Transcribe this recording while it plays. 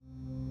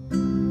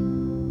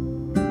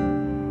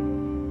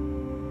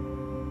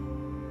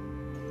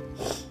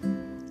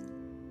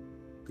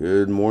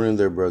Good morning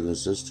there, brothers and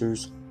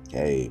sisters.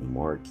 Hey,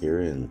 Mark here,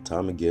 and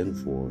time again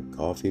for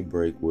Coffee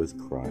Break with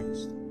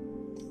Christ.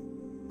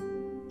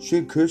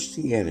 Should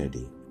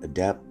Christianity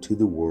adapt to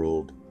the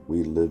world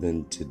we live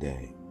in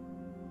today?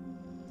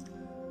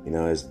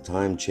 As the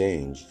time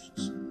changes,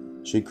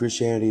 should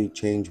Christianity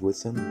change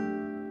with them?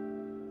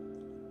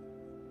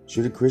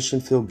 Should a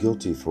Christian feel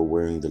guilty for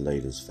wearing the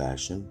latest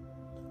fashion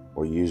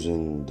or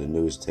using the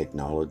newest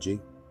technology?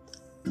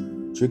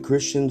 Should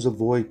Christians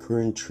avoid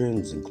current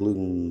trends,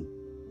 including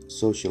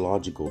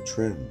sociological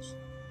trends?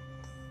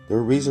 There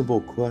are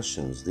reasonable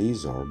questions,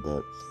 these are,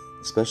 but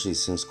especially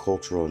since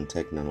cultural and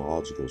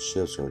technological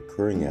shifts are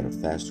occurring at a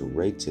faster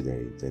rate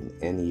today than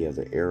any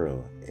other era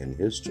in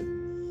history.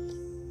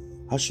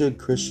 How should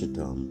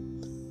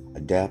Christendom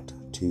adapt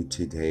to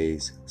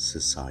today's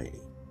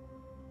society?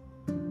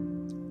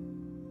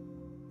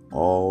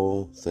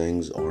 All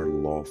things are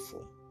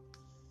lawful.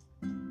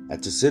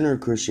 At the center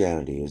of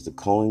Christianity is the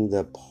calling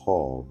that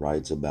Paul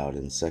writes about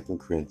in 2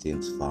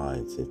 Corinthians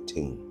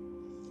 5:15.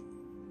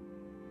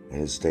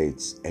 And it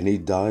states, "And he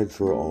died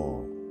for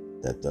all,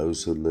 that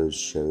those who live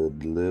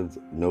should live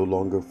no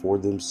longer for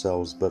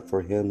themselves, but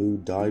for him who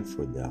died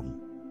for them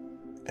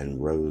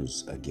and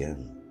rose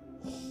again."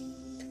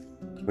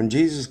 When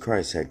Jesus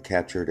Christ had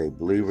captured a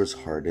believer's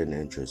heart and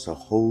interest, a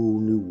whole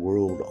new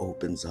world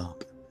opens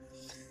up.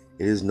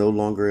 It is no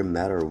longer a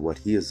matter of what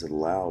he is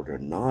allowed or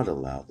not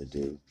allowed to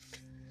do.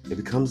 It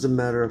becomes a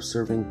matter of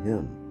serving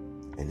him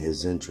and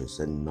his interests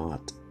and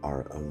not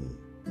our own.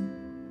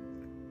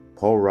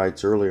 Paul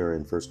writes earlier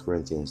in 1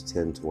 Corinthians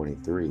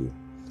 10:23,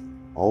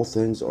 "All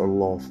things are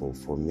lawful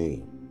for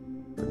me,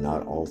 but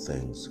not all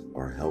things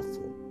are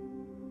helpful.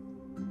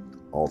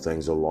 All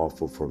things are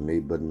lawful for me,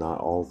 but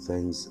not all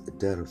things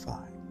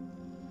edify."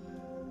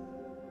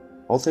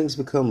 All things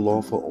become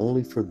lawful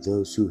only for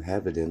those who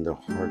have it in their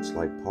hearts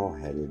like Paul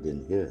had it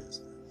in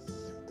his,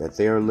 that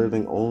they are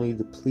living only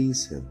to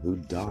please him who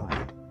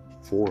died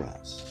for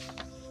us.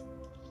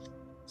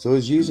 So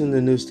is using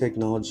the newest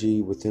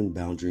technology within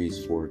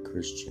boundaries for a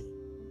Christian?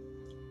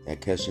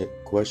 That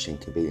question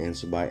can be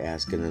answered by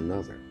asking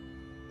another.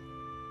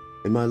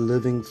 Am I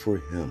living for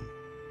him?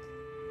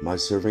 Am I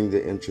serving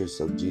the interests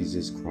of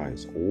Jesus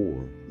Christ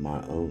or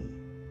my own?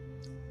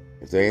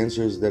 If the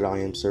answer is that I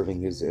am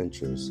serving his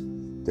interests,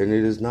 then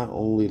it is not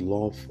only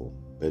lawful,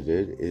 but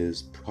it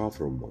is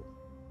profitable,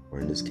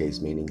 or in this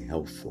case meaning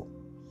helpful.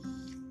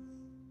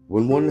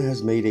 When one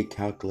has made a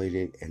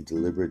calculated and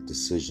deliberate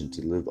decision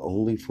to live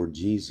only for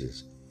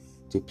Jesus,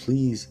 to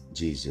please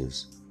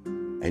Jesus,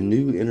 a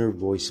new inner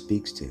voice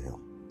speaks to him.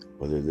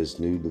 Whether this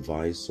new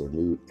device or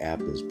new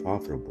app is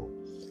profitable,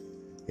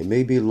 it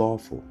may be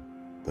lawful,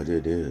 but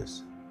it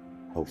is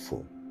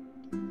helpful.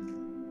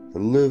 To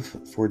live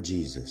for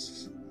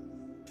Jesus.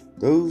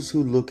 Those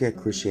who look at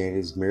Christianity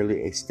as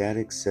merely a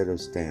static set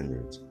of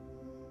standards,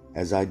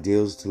 as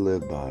ideals to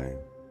live by,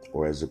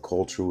 or as a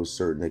culture with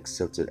certain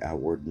accepted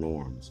outward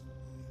norms,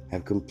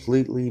 have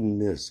completely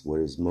missed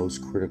what is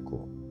most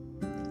critical.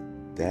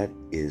 That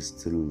is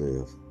to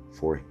live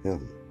for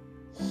him.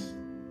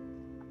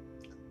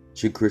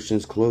 Should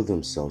Christians clothe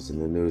themselves in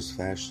the newest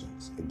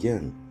fashions?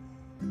 Again,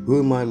 who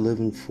am I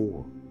living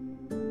for?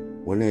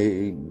 When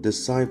a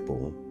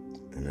disciple,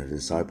 and a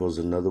disciple is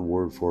another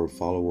word for a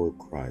follower of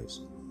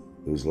Christ,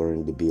 who's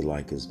learning to be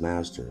like his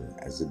master,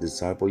 as a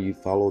disciple you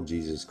follow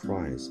Jesus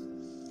Christ,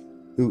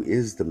 who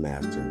is the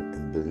master,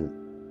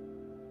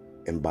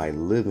 and by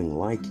living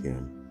like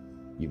him,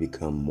 you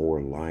become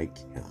more like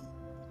him.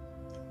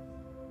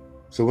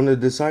 So when a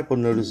disciple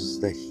notices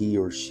that he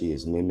or she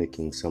is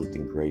mimicking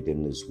something great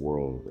in this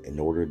world in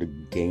order to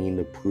gain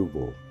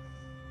approval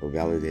or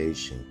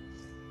validation,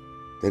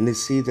 then they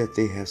see that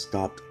they have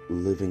stopped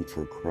living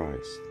for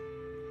Christ.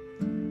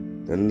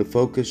 Then the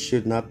focus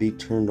should not be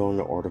turned on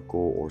the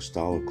article or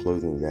style of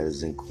clothing that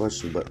is in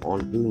question, but on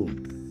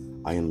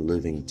whom I am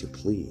living to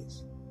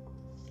please.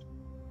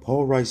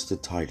 Paul writes to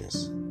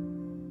Titus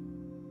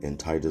in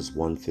Titus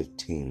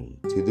 1:15,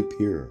 "To the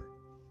pure,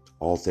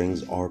 all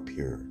things are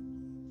pure,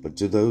 but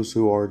to those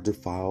who are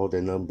defiled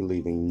and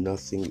unbelieving,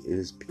 nothing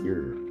is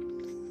pure,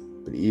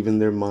 but even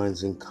their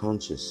minds and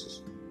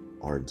consciences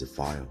are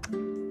defiled."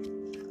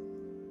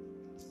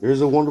 There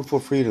is a wonderful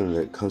freedom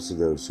that comes to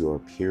those who are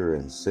pure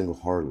and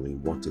single-heartedly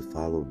want to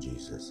follow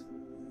Jesus.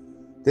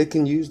 They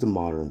can use the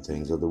modern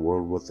things of the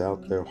world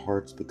without their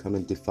hearts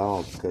becoming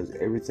defiled, because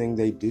everything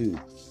they do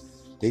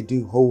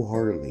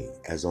wholeheartedly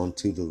as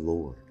unto the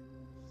Lord.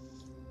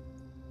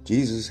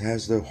 Jesus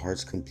has their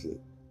hearts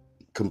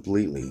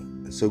completely,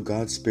 and so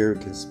God's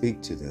Spirit can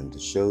speak to them to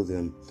show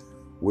them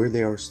where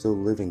they are still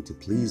living to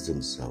please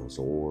themselves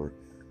or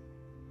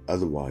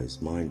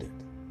otherwise minded.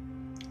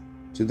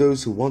 To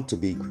those who want to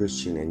be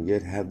Christian and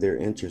yet have their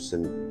interest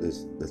in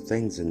the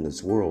things in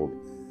this world,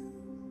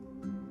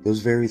 those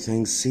very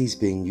things cease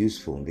being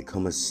useful and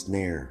become a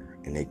snare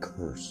and a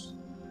curse.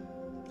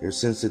 Their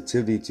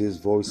sensitivity to his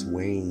voice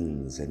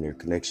wanes and their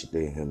connection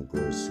to him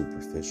grows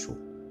superficial.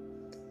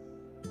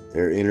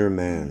 Their inner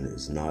man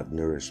is not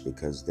nourished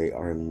because they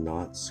are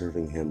not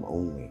serving him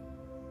only.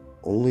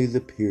 Only the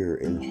pure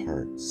in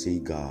heart see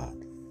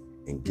God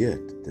and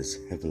get this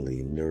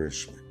heavenly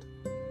nourishment.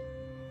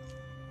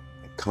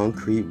 A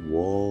concrete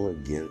wall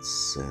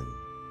against sin.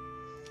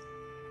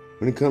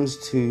 When it comes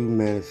to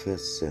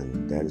manifest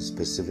sin that is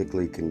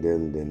specifically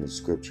condemned in the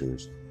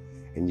scriptures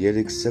and yet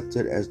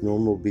accepted as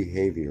normal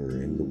behavior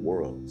in the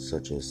world,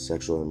 such as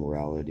sexual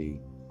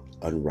immorality,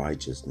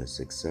 unrighteousness,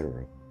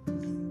 etc.,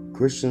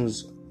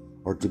 Christians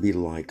are to be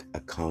like a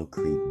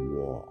concrete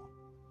wall.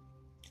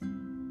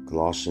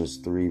 Colossians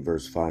 3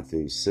 verse 5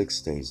 through 6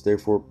 states,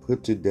 "Therefore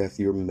put to death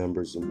your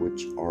members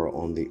which are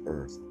on the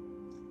earth,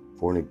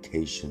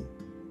 fornication,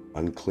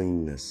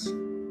 uncleanness,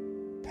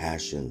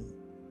 passion,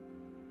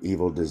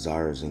 evil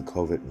desires, and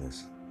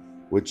covetousness,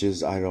 which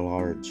is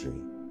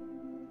idolatry.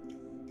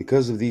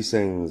 Because of these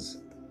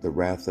things, the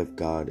wrath of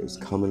God is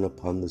coming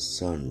upon the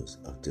sons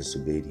of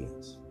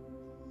disobedience."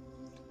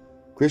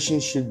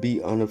 Christians should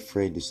be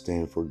unafraid to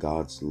stand for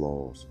God's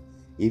laws,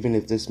 even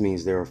if this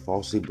means they are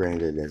falsely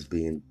branded as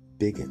being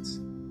bigots.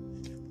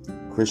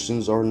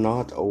 Christians are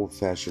not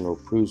old-fashioned or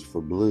prudes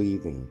for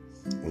believing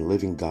and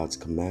living God's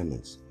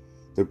commandments.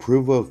 The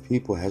approval of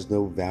people has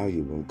no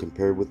value when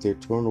compared with the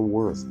eternal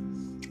worth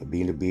of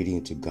being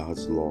obedient to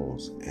God's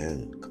laws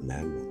and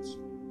commandments.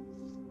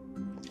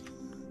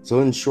 So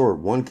in short,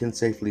 one can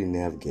safely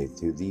navigate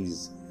through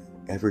these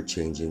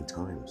ever-changing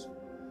times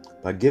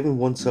by giving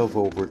oneself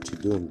over to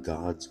doing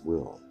God's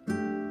will.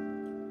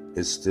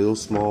 His still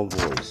small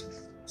voice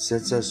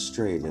sets us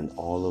straight in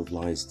all of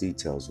life's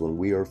details when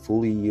we are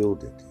fully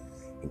yielded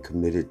and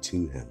committed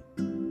to Him.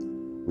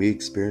 We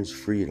experience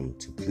freedom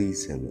to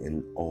please Him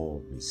in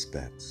all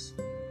respects.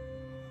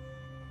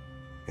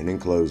 And in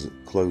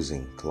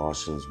closing,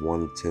 Colossians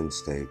 1:10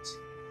 states,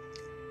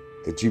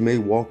 "That you may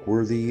walk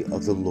worthy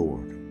of the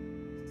Lord,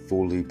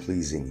 fully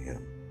pleasing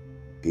Him,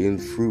 being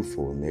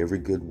fruitful in every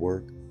good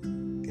work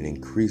and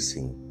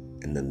increasing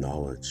in the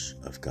knowledge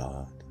of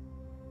God."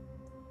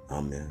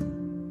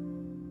 Amen.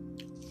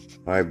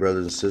 All right,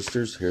 brothers and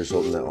sisters, here's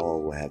hoping that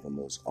all will have a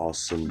most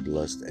awesome,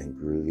 blessed, and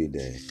groovy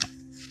day.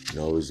 And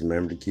always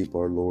remember to keep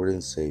our Lord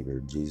and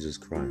Savior, Jesus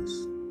Christ,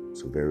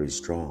 so very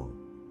strong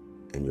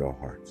in your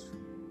hearts.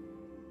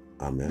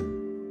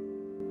 Amen.